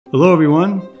Hello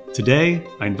everyone! Today,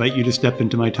 I invite you to step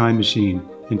into my time machine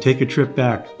and take a trip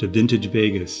back to vintage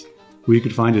Vegas, where you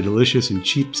could find a delicious and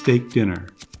cheap steak dinner.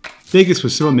 Vegas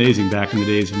was so amazing back in the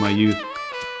days of my youth,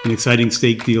 an exciting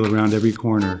steak deal around every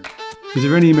corner. Is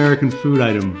there any American food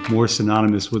item more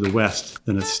synonymous with the West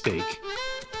than a steak?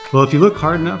 Well, if you look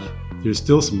hard enough, there's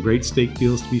still some great steak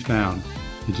deals to be found.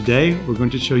 And today, we're going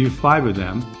to show you 5 of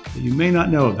them that you may not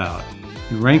know about,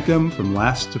 and rank them from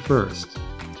last to first.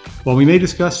 While we may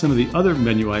discuss some of the other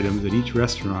menu items at each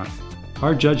restaurant,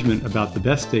 our judgment about the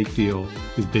best steak deal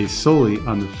is based solely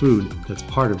on the food that's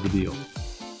part of the deal.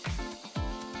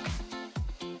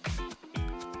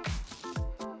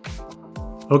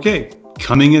 Okay,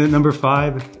 coming in at number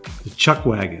 5, the Chuck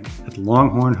Wagon at the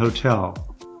Longhorn Hotel,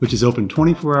 which is open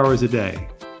 24 hours a day.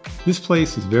 This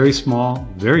place is very small,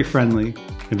 very friendly,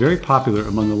 and very popular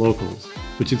among the locals,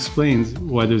 which explains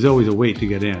why there's always a wait to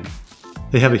get in.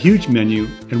 They have a huge menu,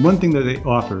 and one thing that they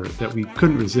offer that we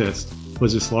couldn't resist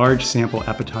was this large sample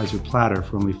appetizer platter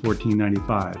for only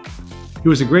 $14.95. It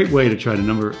was a great way to try a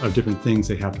number of different things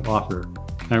they have to offer,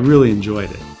 and I really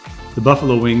enjoyed it. The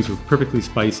buffalo wings were perfectly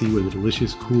spicy with a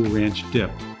delicious Cool Ranch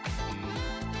dip.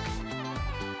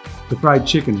 The fried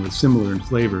chicken was similar in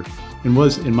flavor and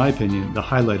was, in my opinion, the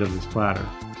highlight of this platter.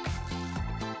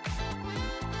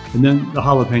 And then the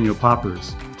jalapeno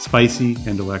poppers, spicy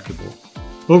and delectable.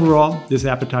 Overall, this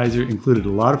appetizer included a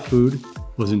lot of food,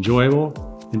 was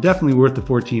enjoyable, and definitely worth the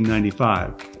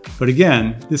 $14.95. But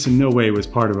again, this in no way was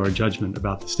part of our judgment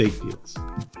about the steak deals.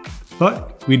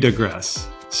 But we digress.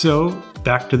 So,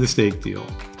 back to the steak deal.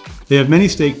 They have many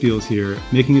steak deals here,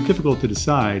 making it difficult to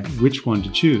decide which one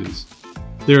to choose.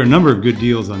 There are a number of good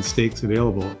deals on steaks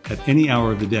available at any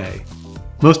hour of the day.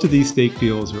 Most of these steak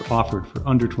deals are offered for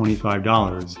under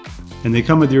 $25, and they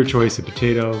come with your choice of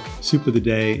potato, soup of the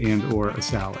day, and/or a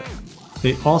salad.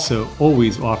 They also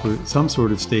always offer some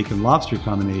sort of steak and lobster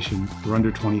combination for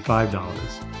under $25.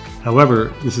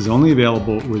 However, this is only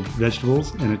available with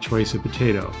vegetables and a choice of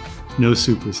potato, no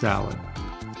soup or salad.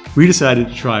 We decided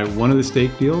to try one of the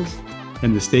steak deals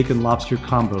and the steak and lobster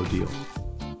combo deal.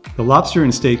 The lobster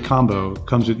and steak combo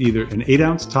comes with either an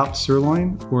 8-ounce top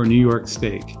sirloin or a New York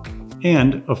steak,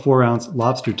 and a 4-ounce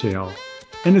lobster tail,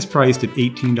 and is priced at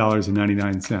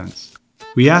 $18.99.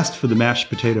 We asked for the mashed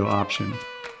potato option.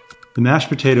 The mashed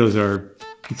potatoes are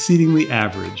exceedingly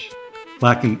average,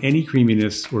 lacking any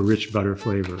creaminess or rich butter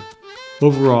flavor.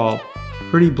 Overall,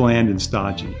 pretty bland and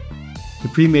stodgy. The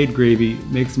pre-made gravy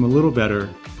makes them a little better,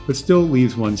 but still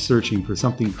leaves one searching for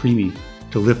something creamy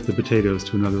to lift the potatoes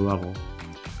to another level.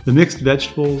 The mixed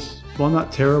vegetables, while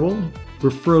not terrible, were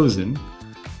frozen,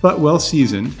 but well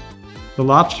seasoned. The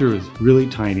lobster is really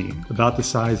tiny, about the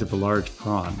size of a large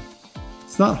prawn.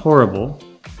 It's not horrible.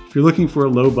 If you're looking for a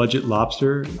low-budget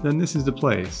lobster, then this is the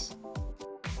place.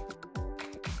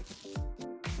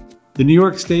 The New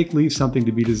York steak leaves something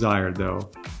to be desired, though.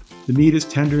 The meat is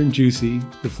tender and juicy,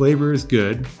 the flavor is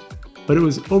good, but it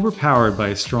was overpowered by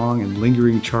a strong and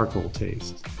lingering charcoal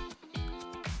taste.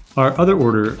 Our other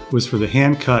order was for the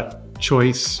hand-cut,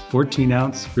 choice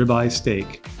 14-ounce ribeye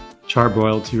steak,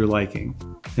 charbroiled to your liking,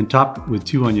 and topped with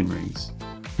 2 onion rings.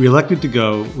 We elected to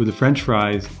go with the French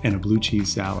fries and a blue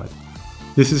cheese salad.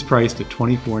 This is priced at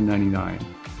 $24.99.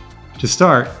 To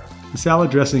start, the salad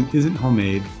dressing isn't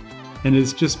homemade and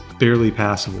is just barely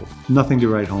passable, nothing to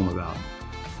write home about.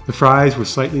 The fries were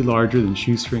slightly larger than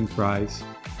shoestring fries,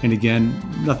 and again,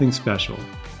 nothing special.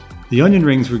 The onion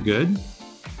rings were good.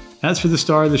 As for the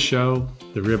star of the show,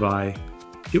 the ribeye,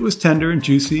 it was tender and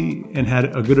juicy and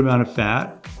had a good amount of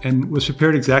fat and was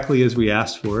prepared exactly as we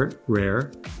asked for it,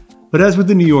 rare. But as with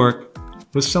the New York,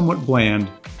 was somewhat bland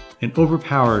and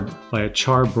overpowered by a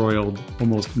char-broiled,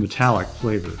 almost metallic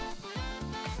flavor.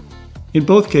 In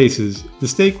both cases, the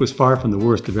steak was far from the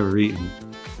worst I've ever eaten.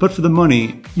 But for the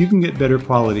money, you can get better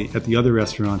quality at the other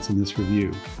restaurants in this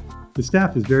review. The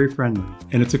staff is very friendly,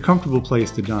 and it's a comfortable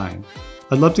place to dine.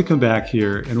 I'd love to come back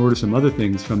here and order some other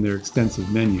things from their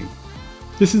extensive menu.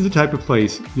 This is the type of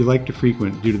place you like to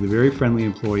frequent due to the very friendly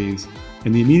employees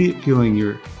and the immediate feeling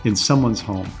you're in someone's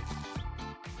home.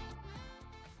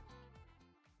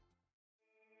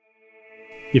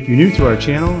 If you're new to our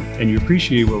channel and you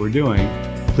appreciate what we're doing,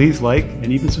 please like and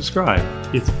even subscribe.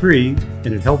 It's free and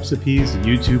it helps appease the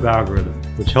YouTube algorithm,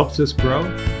 which helps us grow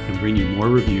and bring you more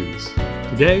reviews.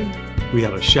 Today, we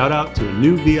have a shout out to a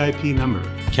new VIP member,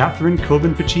 Catherine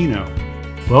Coven-Pacino.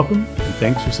 Welcome and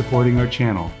thanks for supporting our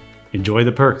channel. Enjoy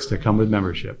the perks that come with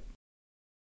membership.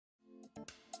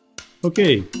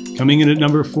 Okay, coming in at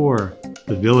number 4,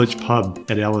 the Village Pub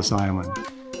at Ellis Island.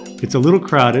 It's a little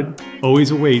crowded,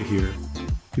 always a wait here.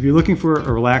 If you're looking for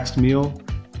a relaxed meal,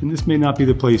 then this may not be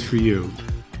the place for you.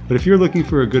 But if you're looking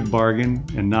for a good bargain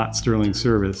and not sterling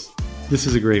service, this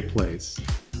is a great place.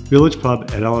 Village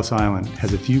Pub at Ellis Island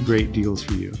has a few great deals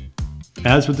for you.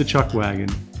 As with the Chuck Wagon,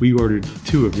 we ordered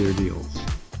 2 of their deals.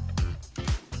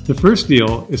 The first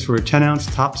deal is for a 10-ounce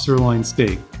top sirloin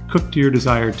steak, cooked to your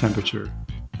desired temperature,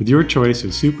 with your choice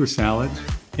of soup or salad,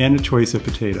 and a choice of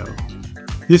potato.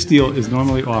 This deal is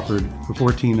normally offered for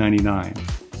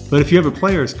 $14.99, but if you have a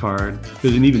player's card,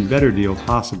 there's an even better deal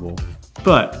possible,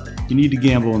 but you need to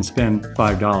gamble and spend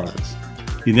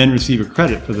 $5. You then receive a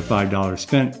credit for the $5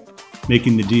 spent,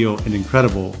 making the deal an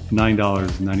incredible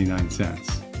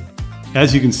 $9.99.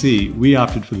 As you can see, we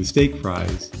opted for the steak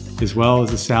fries, as well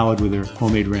as a salad with their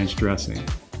homemade ranch dressing.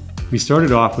 We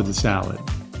started off with the salad.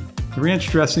 The ranch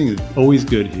dressing is always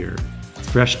good here. It's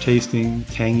fresh tasting,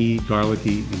 tangy,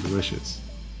 garlicky, and delicious.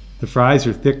 The fries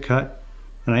are thick cut,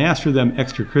 and I asked for them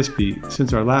extra crispy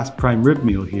since our last prime rib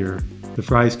meal here, the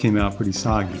fries came out pretty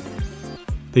soggy.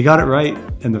 They got it right,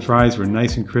 and the fries were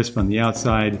nice and crisp on the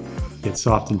outside, yet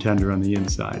soft and tender on the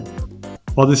inside.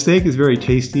 While the steak is very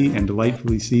tasty and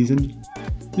delightfully seasoned,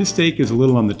 this steak is a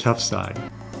little on the tough side.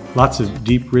 Lots of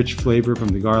deep, rich flavor from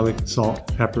the garlic, salt,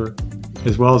 pepper,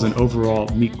 as well as an overall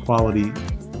meat quality.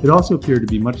 It also appeared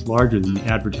to be much larger than the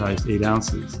advertised 8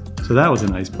 ounces, so that was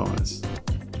a nice bonus.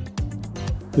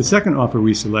 The second offer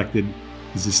we selected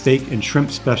is the steak and shrimp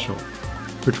special.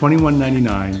 For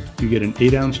 $21.99, you get an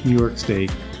 8-ounce New York steak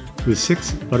with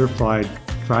 6 butterfly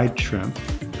fried shrimp,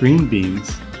 green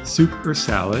beans, soup or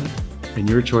salad, and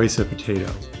your choice of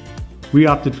potato. We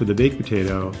opted for the baked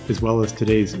potato as well as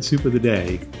today's soup of the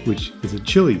day, which is a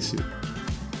chili soup.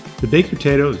 The baked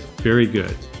potato is very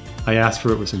good. I asked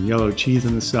for it with some yellow cheese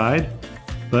on the side,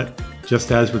 but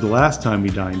just as with the last time we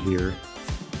dined here,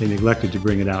 they neglected to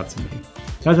bring it out to me.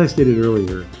 As I stated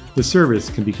earlier, the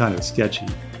service can be kind of sketchy.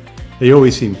 They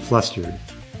always seem flustered,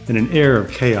 and an air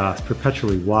of chaos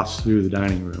perpetually wafts through the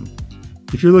dining room.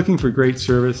 If you're looking for great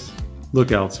service,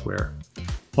 look elsewhere.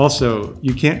 Also,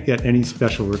 you can't get any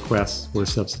special requests or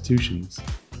substitutions.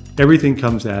 Everything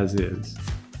comes as is.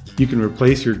 You can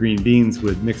replace your green beans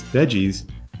with mixed veggies,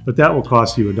 but that will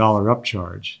cost you $1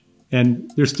 upcharge,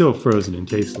 and they're still frozen and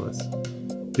tasteless.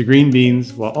 The green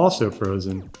beans, while also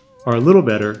frozen, are a little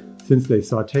better since they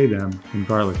sauté them in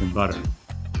garlic and butter.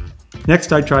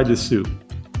 Next, I tried the soup.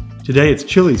 Today it's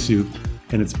chili soup,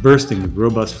 and it's bursting with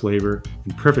robust flavor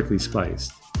and perfectly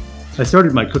spiced. I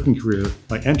started my cooking career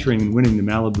by entering and winning the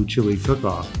Malibu Chili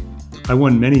Cook-Off. I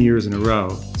won many years in a row,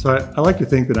 so I like to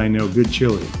think that I know good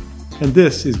chili. And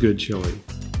this is good chili,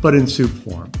 but in soup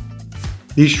form.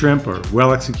 These shrimp are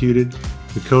well executed.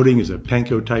 The coating is a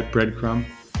panko-type breadcrumb.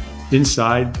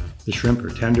 Inside, the shrimp are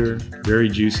tender, very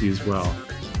juicy as well.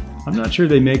 I'm not sure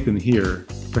they make them here.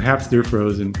 Perhaps they're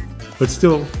frozen, but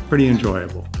still pretty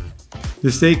enjoyable.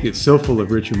 The steak is so full of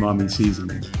rich umami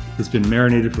seasoning. It's been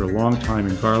marinated for a long time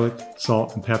in garlic,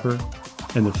 salt, and pepper,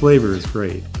 and the flavor is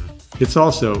great. It's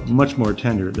also much more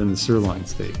tender than the sirloin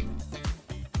steak.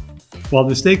 While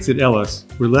the steaks at Ellis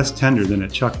were less tender than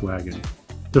at Chuck Wagon,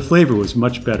 the flavor was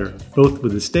much better, both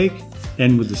with the steak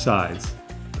and with the sides,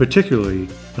 particularly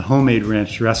the homemade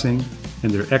ranch dressing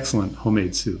and their excellent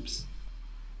homemade soups.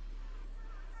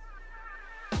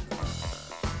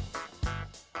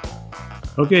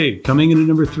 Okay, coming in at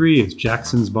number 3 is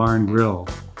Jackson's Bar and Grill.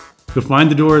 You'll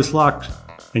find the door is locked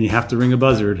and you have to ring a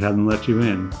buzzer to have them let you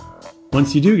in.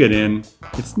 Once you do get in,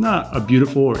 it's not a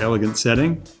beautiful or elegant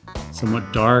setting.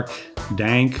 Somewhat dark,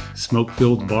 dank,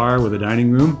 smoke-filled bar with a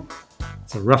dining room.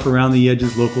 It's a rough around the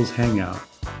edges locals hangout.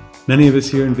 Many of us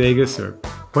here in Vegas are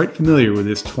quite familiar with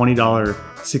this $20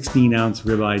 16-ounce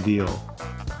ribeye deal.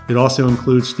 It also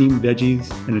includes steamed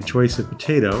veggies and a choice of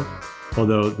potato,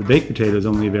 although the baked potato is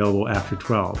only available after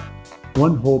 12.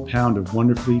 1 whole pound of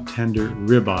wonderfully tender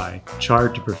ribeye,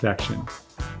 charred to perfection.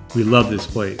 We love this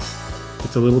place.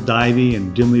 It's a little divey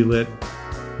and dimly lit,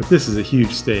 but this is a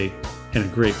huge steak and a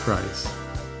great price.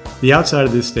 The outside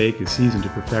of this steak is seasoned to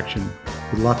perfection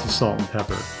with lots of salt and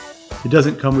pepper. It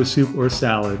doesn't come with soup or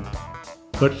salad,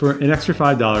 but for an extra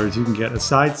 $5 you can get a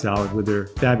side salad with their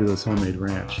fabulous homemade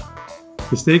ranch.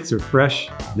 The steaks are fresh,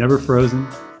 never frozen,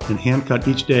 and hand-cut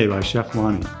each day by Chef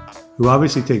Lonnie, who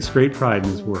obviously takes great pride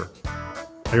in his work.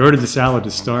 I ordered the salad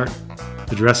to start.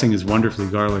 The dressing is wonderfully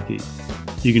garlicky.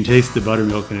 You can taste the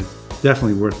buttermilk and it's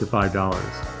definitely worth the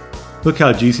 $5. Look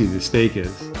how juicy the steak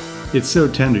is. It's so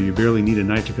tender you barely need a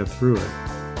knife to cut through it.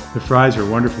 The fries are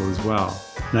wonderful as well.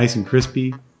 Nice and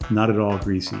crispy, not at all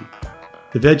greasy.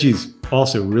 The veggies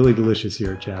also really delicious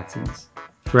here at Jackson's.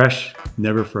 Fresh,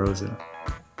 never frozen.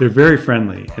 They're very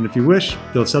friendly, and if you wish,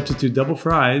 they'll substitute double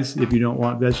fries if you don't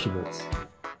want vegetables.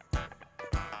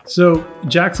 So,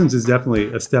 Jackson's is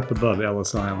definitely a step above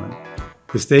Ellis Island.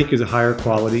 The steak is a higher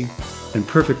quality and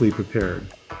perfectly prepared,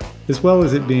 as well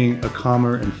as it being a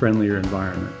calmer and friendlier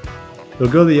environment. They'll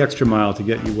go the extra mile to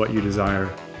get you what you desire,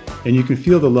 and you can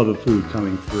feel the love of food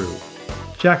coming through.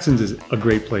 Jackson's is a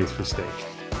great place for steak.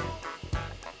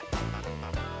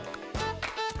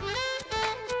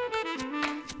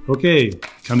 Okay,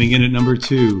 coming in at number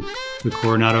 2, the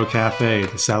Coronado Cafe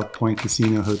at the South Point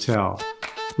Casino Hotel.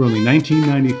 For only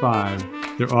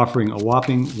 $19.95, they're offering a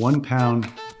whopping 1-pound,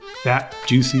 fat,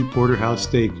 juicy porterhouse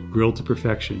steak grilled to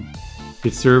perfection.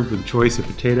 It's served with a choice of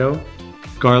potato,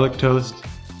 garlic toast,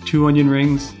 2 onion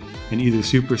rings, and either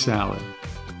soup or salad.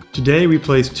 Today we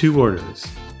placed 2 orders,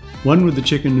 one with the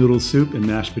chicken noodle soup and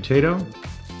mashed potato,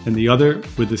 and the other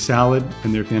with the salad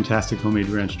and their fantastic homemade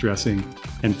ranch dressing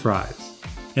and fries.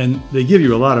 And they give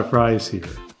you a lot of fries here.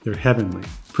 They're heavenly,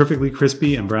 perfectly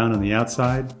crispy and brown on the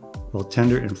outside, while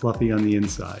tender and fluffy on the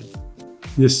inside.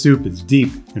 This soup is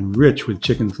deep and rich with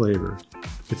chicken flavor.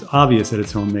 It's obvious that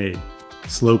it's homemade,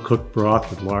 slow-cooked broth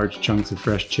with large chunks of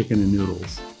fresh chicken and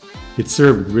noodles. It's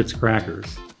served with Ritz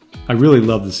crackers. I really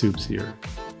love the soups here.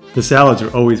 The salads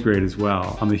are always great as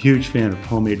well. I'm a huge fan of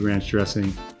homemade ranch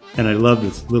dressing, and I love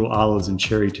the little olives and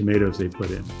cherry tomatoes they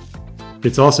put in.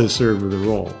 It's also served with a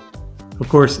roll. Of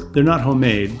course, they're not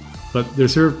homemade, but they're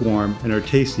served warm and are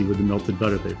tasty with the melted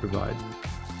butter they provide.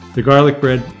 The garlic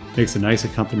bread makes a nice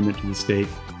accompaniment to the steak,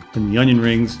 and the onion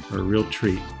rings are a real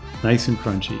treat, nice and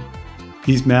crunchy.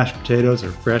 These mashed potatoes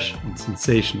are fresh and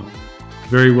sensational,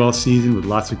 very well seasoned with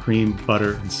lots of cream,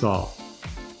 butter, and salt.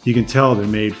 You can tell they're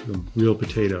made from real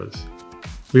potatoes.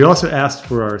 We also asked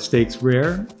for our steaks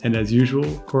rare, and as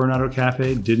usual, Coronado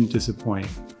Cafe didn't disappoint.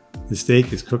 The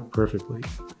steak is cooked perfectly.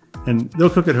 And they'll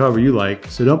cook it however you like,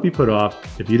 so don't be put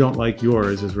off if you don't like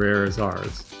yours as rare as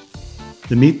ours.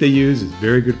 The meat they use is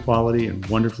very good quality and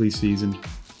wonderfully seasoned,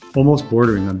 almost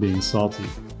bordering on being salty,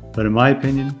 but in my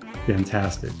opinion,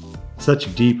 fantastic.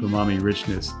 Such deep umami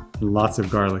richness and lots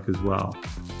of garlic as well.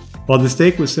 While the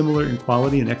steak was similar in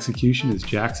quality and execution as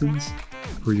Jackson's,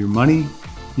 for your money,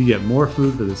 you get more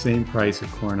food for the same price at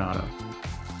Coronado.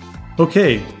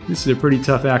 Okay, this is a pretty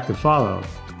tough act to follow,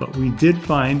 but we did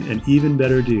find an even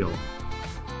better deal.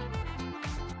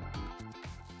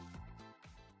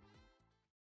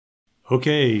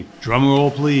 Okay, drum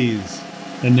roll please.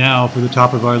 And now for the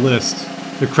top of our list,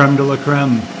 the creme de la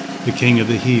creme, the king of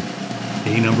the heap,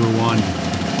 A number 1.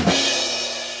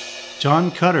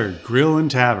 John Cutter Grill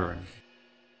and Tavern.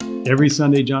 Every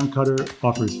Sunday, John Cutter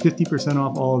offers 50%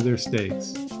 off all of their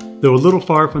steaks. Though a little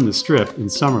far from the Strip in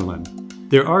Summerlin,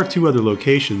 there are 2 other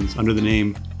locations under the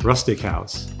name Rustic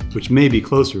House, which may be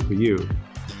closer for you.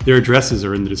 Their addresses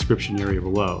are in the description area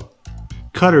below.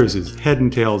 Cutter's is head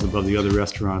and tails above the other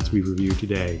restaurants we've reviewed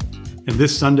today, and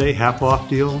this Sunday half-off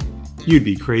deal, you'd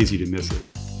be crazy to miss it.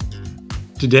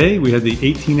 Today we had the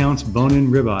 18-ounce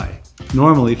bone-in ribeye,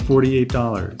 normally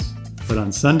 $48, but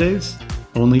on Sundays,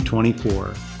 only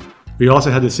 $24. We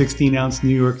also had the 16-ounce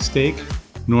New York steak,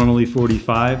 normally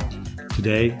 $45,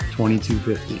 today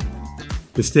 $22.50.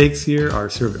 The steaks here are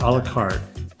served a la carte.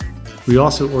 We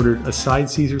also ordered a side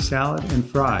Caesar salad and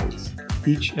fries,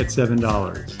 each at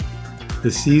 $7.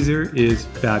 The Caesar is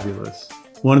fabulous,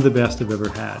 one of the best I've ever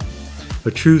had.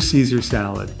 A true Caesar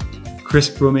salad,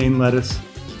 crisp romaine lettuce,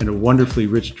 and a wonderfully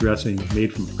rich dressing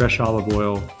made from fresh olive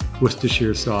oil,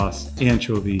 Worcestershire sauce,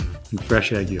 anchovy, and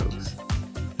fresh egg yolks.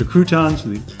 The croutons are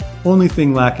the only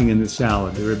thing lacking in this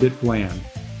salad. They're a bit bland,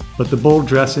 but the bold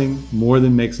dressing more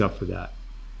than makes up for that.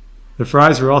 The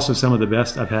fries are also some of the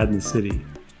best I've had in the city.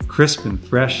 Crisp and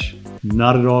fresh,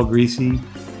 not at all greasy,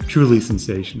 truly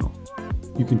sensational.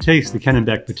 You can taste the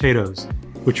Kennebec potatoes,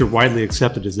 which are widely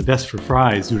accepted as the best for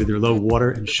fries due to their low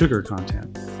water and sugar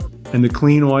content. And the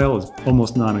clean oil is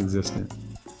almost non-existent.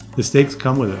 The steaks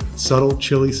come with a subtle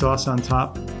chili sauce on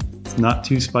top. It's not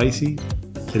too spicy.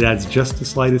 It adds just the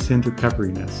slightest hint of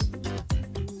pepperiness.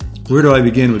 Where do I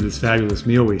begin with this fabulous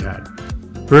meal we had?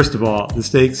 First of all, the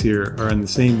steaks here are in the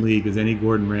same league as any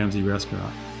Gordon Ramsay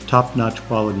restaurant. Top-notch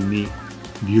quality meat,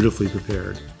 beautifully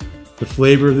prepared. The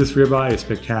flavor of this ribeye is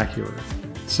spectacular,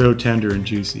 so tender and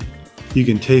juicy. You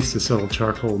can taste the subtle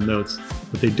charcoal notes,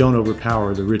 but they don't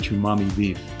overpower the rich umami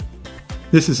beef.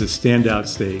 This is a standout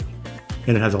steak,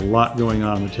 and it has a lot going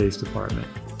on in the taste department.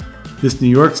 This New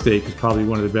York steak is probably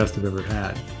one of the best I've ever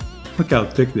had. Look how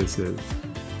thick this is.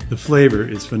 The flavor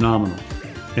is phenomenal,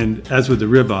 and as with the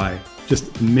ribeye,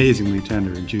 just amazingly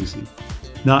tender and juicy.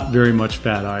 Not very much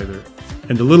fat either,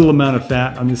 and the little amount of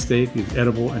fat on this steak is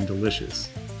edible and delicious.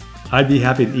 I'd be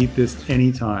happy to eat this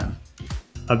anytime.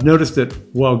 I've noticed that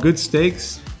while good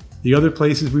steaks, the other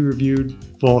places we reviewed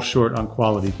fall short on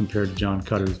quality compared to John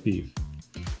Cutter's beef.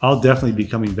 I'll definitely be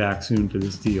coming back soon for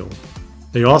this deal.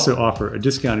 They also offer a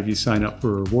discount if you sign up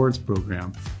for a rewards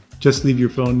program. Just leave your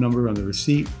phone number on the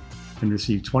receipt and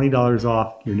receive $20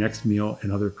 off your next meal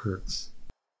and other perks.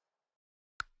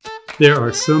 There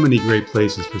are so many great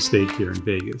places for steak here in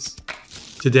Vegas.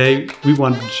 Today, we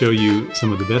wanted to show you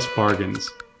some of the best bargains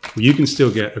where you can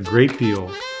still get a great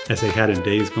deal as they had in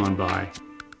days gone by.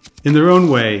 In their own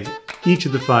way, each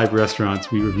of the 5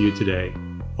 restaurants we reviewed today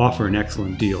offer an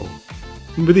excellent deal.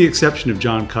 And with the exception of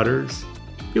John Cutter's,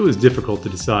 it was difficult to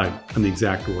decide on the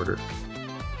exact order.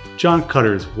 John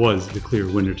Cutter's was the clear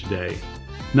winner today,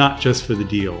 not just for the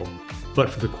deal, but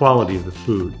for the quality of the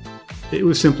food. It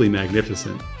was simply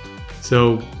magnificent.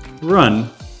 So run,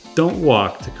 don't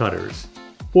walk to Cutter's,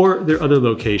 or their other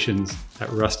locations at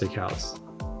Rustic House,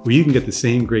 where you can get the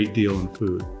same great deal in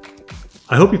food.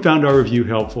 I hope you found our review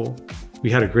helpful. We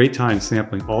had a great time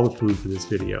sampling all the food for this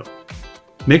video.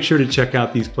 Make sure to check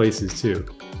out these places too.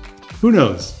 Who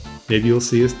knows, maybe you'll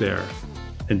see us there.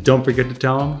 And don't forget to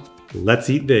tell them, Let's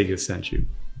Eat Vegas sent you.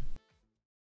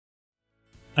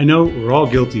 I know we're all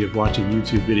guilty of watching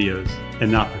YouTube videos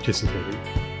and not participating.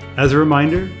 As a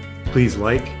reminder, please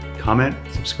like, comment,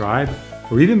 subscribe,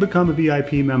 or even become a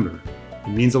VIP member. It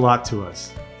means a lot to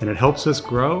us, and it helps us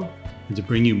grow and to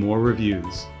bring you more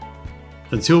reviews.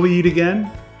 Until we eat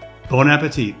again, bon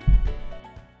appetit!